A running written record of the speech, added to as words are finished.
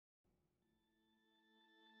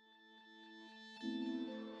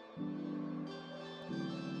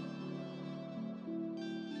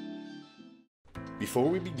Before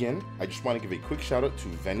we begin, I just want to give a quick shout out to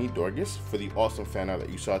Venny Dorgus for the awesome fan art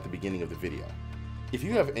that you saw at the beginning of the video. If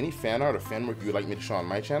you have any fan art or fan work you would like me to show on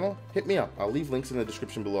my channel, hit me up. I'll leave links in the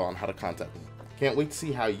description below on how to contact me. Can't wait to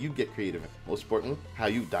see how you get creative, and most importantly, how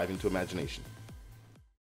you dive into imagination.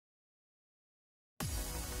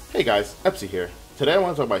 Hey guys, Epsy here. Today I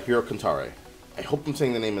want to talk about Hero Cantare. I hope I'm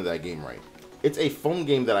saying the name of that game right. It's a phone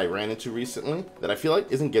game that I ran into recently that I feel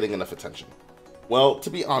like isn't getting enough attention. Well, to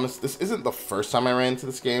be honest, this isn't the first time I ran into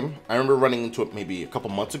this game. I remember running into it maybe a couple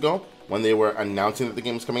months ago when they were announcing that the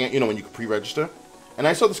game was coming out, you know, when you could pre-register. And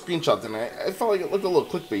I saw the screenshots and I felt like it looked a little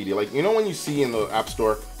clickbaity. Like, you know when you see in the App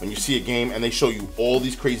Store, when you see a game and they show you all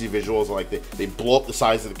these crazy visuals, like they blow up the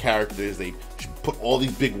size of the characters, they put all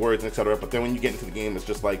these big words, etc. But then when you get into the game, it's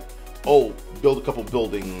just like, oh, build a couple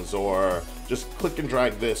buildings, or just click and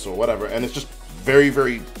drag this, or whatever. And it's just very,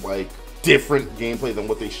 very, like, different gameplay than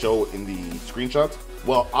what they show in the screenshots.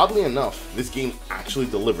 Well, oddly enough, this game actually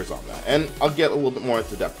delivers on that, and I'll get a little bit more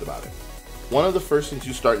into depth about it. One of the first things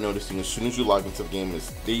you start noticing as soon as you log into the game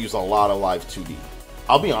is they use a lot of live 2D.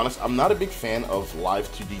 I'll be honest, I'm not a big fan of live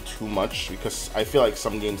 2D too much because I feel like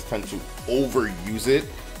some games tend to overuse it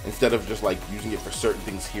instead of just like using it for certain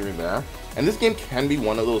things here and there. And this game can be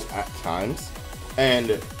one of those at times.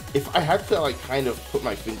 And if I had to like kind of put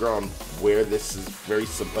my finger on where this is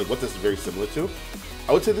what this is very similar to,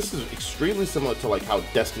 I would say this is extremely similar to like how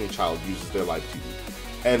Destiny Child uses their live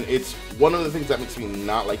 2D. And it's one of the things that makes me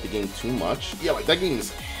not like the game too much. Yeah, like that game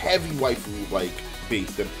is heavy waifu like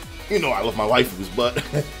based, and you know I love my waifus, but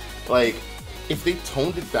like if they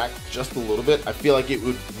toned it back just a little bit, I feel like it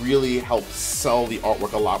would really help sell the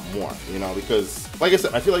artwork a lot more, you know, because like I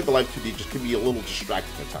said, I feel like the live 2D just can be a little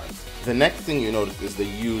distracting at times. The next thing you notice is they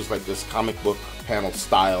use like this comic book panel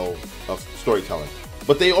style of storytelling,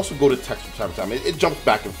 but they also go to text from time to time. It jumps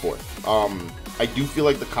back and forth. I do feel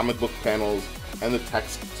like the comic book panels and the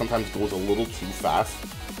text sometimes goes a little too fast,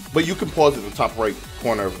 but you can pause at the top right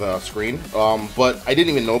corner of the screen. But I didn't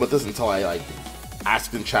even know about this until I like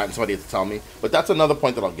asked in chat and somebody had to tell me. But that's another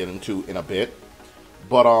point that I'll get into in a bit.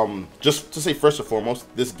 But just to say first and foremost,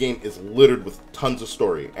 this game is littered with tons of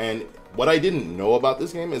story. And what I didn't know about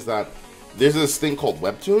this game is that there's this thing called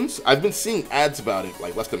WEBTOONs. I've been seeing ads about it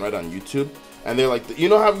like left and right on YouTube, and they're like, you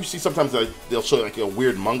know how you see sometimes they'll show you like a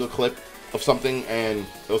weird manga clip of something and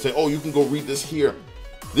they'll say, oh, you can go read this here.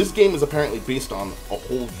 This game is apparently based on a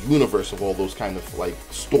whole universe of all those kind of like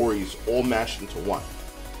stories all mashed into one.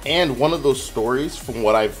 And one of those stories, from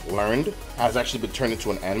what I've learned, has actually been turned into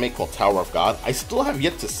an anime called Tower of God. I still have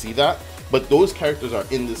yet to see that, but those characters are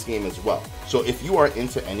in this game as well. So if you are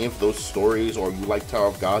into any of those stories or you like Tower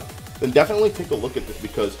of God, then definitely take a look at this,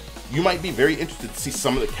 because you might be very interested to see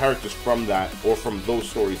some of the characters from that or from those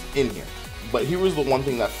stories in here. But here was the one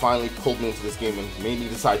thing that finally pulled me into this game and made me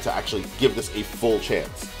decide to actually give this a full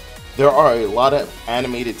chance. There are a lot of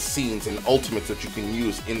animated scenes and ultimates that you can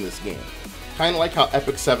use in this game. Kind of like how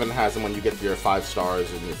Epic 7 has them when you get to your 5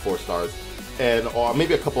 stars and your 4 stars, and or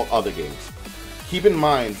maybe a couple other games. Keep in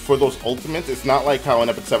mind, for those ultimates, it's not like how in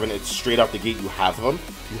Epic 7 it's straight out the gate you have them.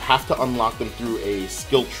 You have to unlock them through a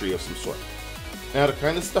skill tree of some sort. Now to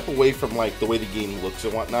kind of step away from like the way the game looks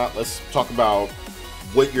and whatnot, let's talk about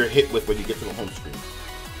what you're hit with when you get to the home screen.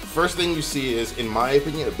 First thing you see is, in my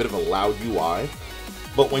opinion, a bit of a loud UI.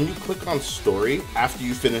 But when you click on story, after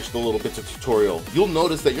you finish the little bits of tutorial, you'll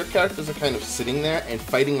notice that your characters are kind of sitting there and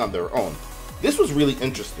fighting on their own. This was really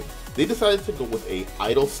interesting. They decided to go with a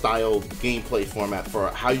idle style gameplay format for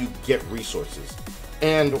how you get resources.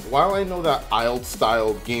 And while I know that idle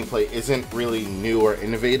style gameplay isn't really new or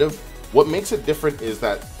innovative, what makes it different is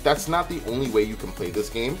that that's not the only way you can play this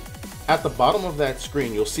game. At the bottom of that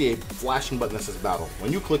screen, you'll see a flashing button that says battle.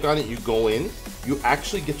 When you click on it, you go in, you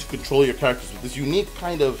actually get to control your characters with this unique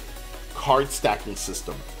kind of card stacking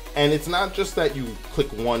system. And it's not just that you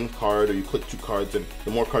click one card or you click 2 cards, and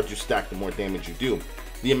the more cards you stack, the more damage you do.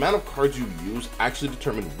 The amount of cards you use actually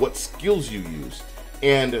determine what skills you use.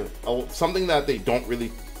 And something that they don't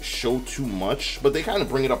really show too much, but they kind of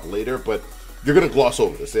bring it up later, but you're going to gloss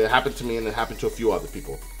over this. It happened to me and it happened to a few other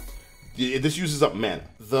people. This uses up mana.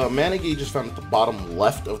 The mana gauge is found at the bottom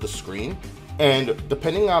left of the screen, and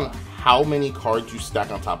depending on how many cards you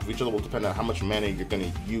stack on top of each other will depend on how much mana you're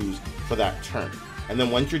going to use for that turn. And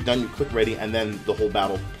then once you're done, you click ready, and then the whole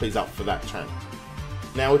battle plays out for that turn.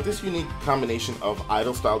 Now with this unique combination of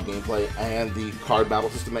idle style gameplay and the card battle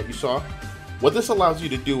system that you saw, what this allows you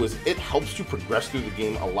to do is it helps you progress through the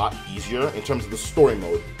game a lot easier in terms of the story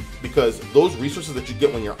mode, because those resources that you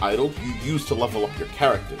get when you're idle, you use to level up your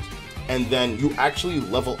characters. And then you actually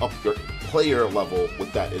level up your player level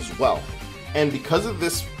with that as well. And because of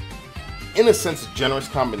this, in a sense, generous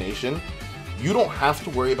combination, you don't have to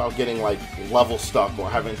worry about getting like level stuck or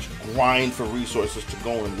having to grind for resources to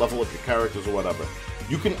go and level up your characters or whatever.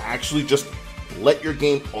 You can actually just let your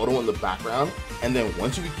game auto in the background, and then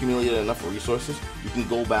once you've accumulated enough resources, you can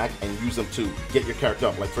go back and use them to get your character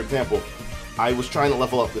up. Like for example, I was trying to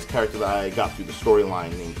level up this character that I got through the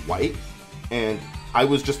storyline named White, and I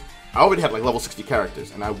already had like level 60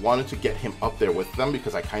 characters, and I wanted to get him up there with them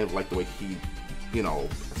because I kind of like the way he, you know,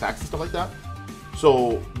 attacks and stuff like that.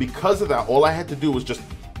 So because of that, all I had to do was just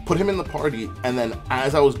put him in the party, and then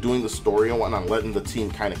as I was doing the story and whatnot, letting the team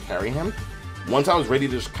kind of carry him, once I was ready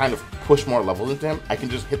to just kind of push more levels into him, I can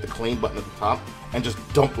just hit the claim button at the top and just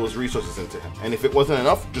dump those resources into him. And if it wasn't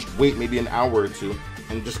enough, just wait maybe an hour or two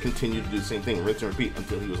and just continue to do the same thing, rinse and repeat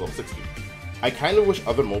until he was level 60. I kind of wish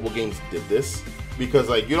other mobile games did this, because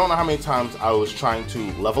like, you don't know how many times I was trying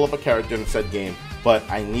to level up a character in said game, but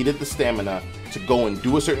I needed the stamina to go and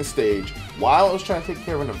do a certain stage while I was trying to take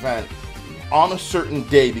care of an event on a certain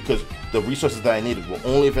day, because the resources that I needed were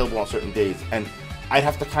only available on certain days, and I'd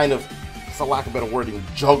have to kind of, for lack of better wording,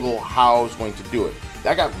 juggle how I was going to do it.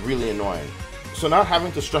 That got really annoying. So not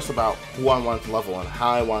having to stress about who I wanted to level and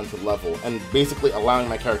how I wanted to level, and basically allowing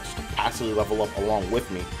my characters to passively level up along with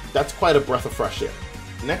me, that's quite a breath of fresh air.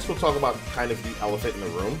 Next, we'll talk about kind of the elephant in the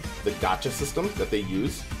room, the gacha system that they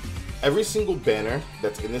use. Every single banner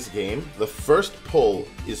that's in this game, the first pull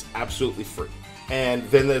is absolutely free. And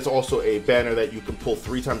then there's also a banner that you can pull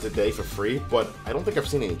 3 times a day for free, but I don't think I've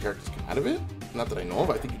seen any characters come out of it. Not that I know of,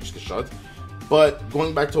 I think you just get shards. But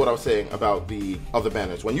going back to what I was saying about the other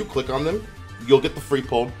banners, when you click on them, you'll get the free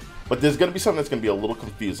pull, but there's gonna be something that's gonna be a little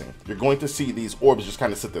confusing. You're going to see these orbs just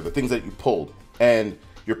kind of sit there, the things that you pulled, and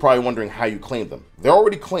you're probably wondering how you claimed them. They're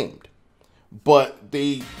already claimed. But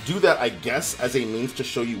they do that, I guess, as a means to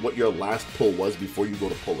show you what your last pull was before you go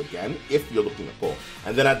to pull again, if you're looking to pull.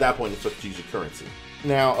 And then at that point, you start to use your currency.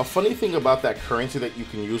 Now, a funny thing about that currency that you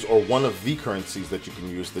can use, or one of the currencies that you can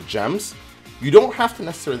use, the gems, you don't have to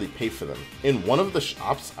necessarily pay for them. In one of the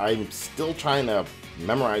shops, I'm still trying to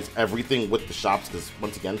memorize everything with the shops, because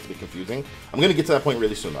once again, it's a bit confusing. I'm going to get to that point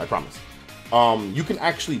really soon, I promise. You can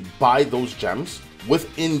actually buy those gems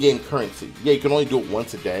with in-game currency. Yeah, you can only do it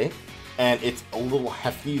once a day, and it's a little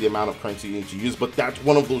hefty, the amount of currency you need to use, but that's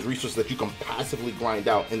one of those resources that you can passively grind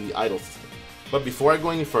out in the idle system. But before I go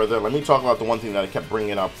any further, let me talk about the one thing that I kept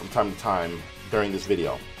bringing up from time to time during this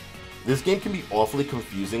video. This game can be awfully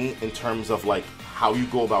confusing in terms of like how you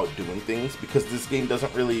go about doing things, because this game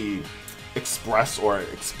doesn't really express or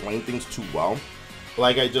explain things too well.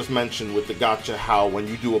 Like I just mentioned with the gacha, how when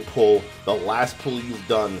you do a pull, the last pull you've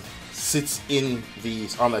done sits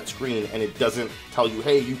on that screen, and it doesn't tell you,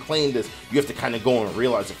 hey, you claimed this. You have to kind of go and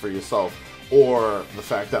realize it for yourself. Or the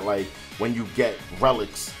fact that like when you get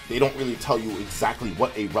relics, they don't really tell you exactly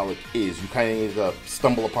what a relic is. You kind of need to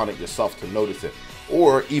stumble upon it yourself to notice it.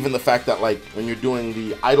 Or even the fact that like when you're doing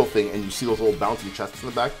the idle thing and you see those little bouncy chests in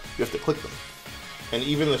the back, you have to click them. And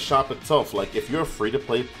even the shop itself, like if you're a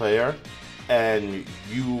free-to-play player and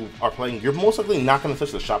you are playing, you're most likely not going to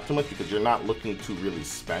touch the shop too much because you're not looking to really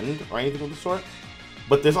spend or anything of the sort.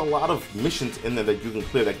 But there's a lot of missions in there that you can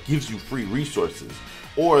clear that gives you free resources.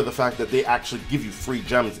 Or the fact that they actually give you free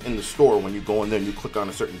gems in the store when you go in there and you click on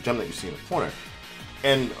a certain gem that you see in the corner.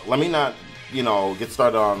 And let me not, get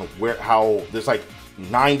started on how there's like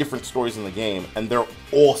 9 different stories in the game, and they're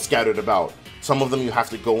all scattered about. Some of them you have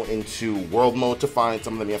to go into world mode to find,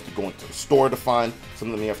 some of them you have to go into the store to find, some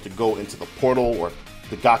of them you have to go into the portal or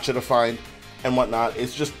the gacha to find, and whatnot.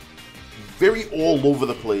 It's just very all over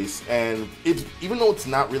the place, and it's, even though it's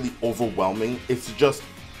not really overwhelming, it's just,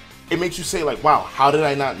 it makes you say like, wow, how did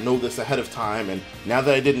I not know this ahead of time? And now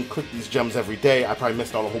that I didn't click these gems every day, I probably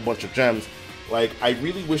missed out a whole bunch of gems. Like, I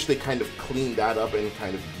really wish they kind of cleaned that up and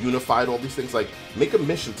kind of unified all these things. Like, make a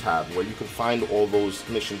mission tab where you can find all those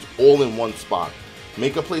missions all in one spot.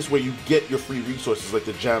 Make a place where you get your free resources like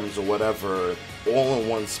the gems or whatever all in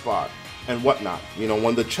one spot and whatnot.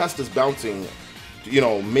 When the chest is bouncing,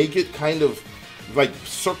 make it kind of like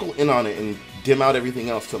circle in on it and dim out everything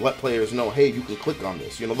else to let players know, hey, you can click on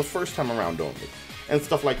this, the first time around only, and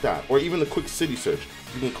stuff like that. Or even the quick city search.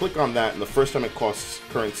 You can click on that, and the first time it costs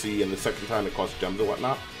currency, and the second time it costs gems and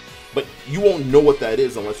whatnot. But you won't know what that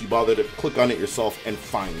is unless you bother to click on it yourself and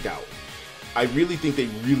find out. I really think they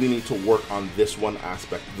really need to work on this one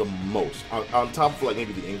aspect the most. On top of like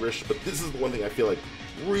maybe the English, but this is the one thing I feel like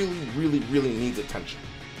really, really, really needs attention.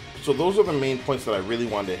 So those are the main points that I really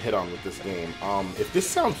wanted to hit on with this game. If this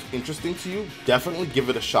sounds interesting to you, definitely give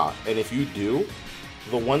it a shot. And if you do,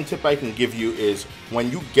 the one tip I can give you is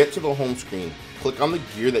when you get to the home screen, click on the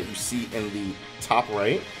gear that you see in the top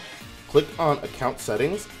right, click on account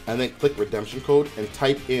settings and then click redemption code and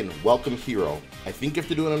type in welcome hero. I think you have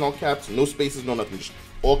to do it in all caps, no spaces, no nothing, just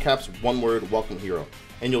all caps, one word, welcome hero.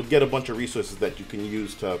 And you'll get a bunch of resources that you can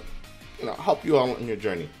use to, help you out in your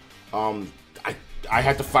journey. I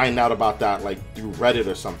had to find out about that like through Reddit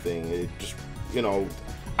or something. It just,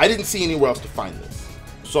 I didn't see anywhere else to find this.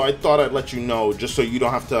 So I thought I'd let you know just so you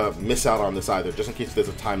don't have to miss out on this either, just in case there's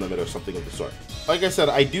a time limit or something of the sort. Like I said,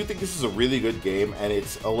 I do think this is a really good game, and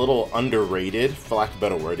it's a little underrated, for lack of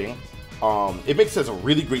better wording. It makes it as a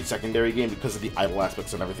really great secondary game because of the idle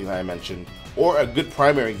aspects and everything that I mentioned, or a good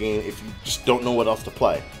primary game if you just don't know what else to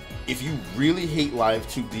play. If you really hate Live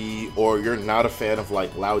 2D, or you're not a fan of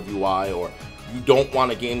like loud UI, or you don't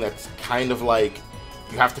want a game that's kind of like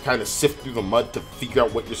you have to kind of sift through the mud to figure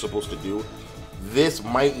out what you're supposed to do, this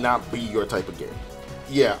might not be your type of game.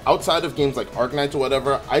 Yeah, outside of games like Arknights or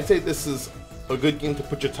whatever, I'd say this is a good game to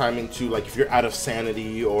put your time into, like if you're out of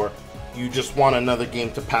sanity or you just want another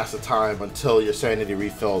game to pass the time until your sanity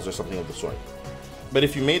refills or something of the sort. But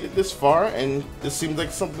if you made it this far and this seems like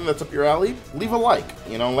something that's up your alley, leave a like.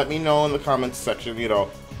 Let me know in the comments section,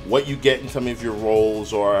 what you get in some of your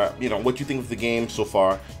roles, or what you think of the game so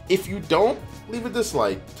far. If you don't, leave a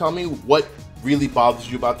dislike. Tell me what really bothers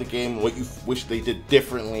you about the game, what you wish they did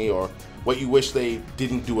differently, or what you wish they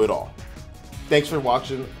didn't do at all. Thanks for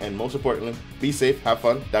watching, and most importantly, be safe, have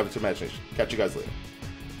fun, dive into imagination. Catch you guys later.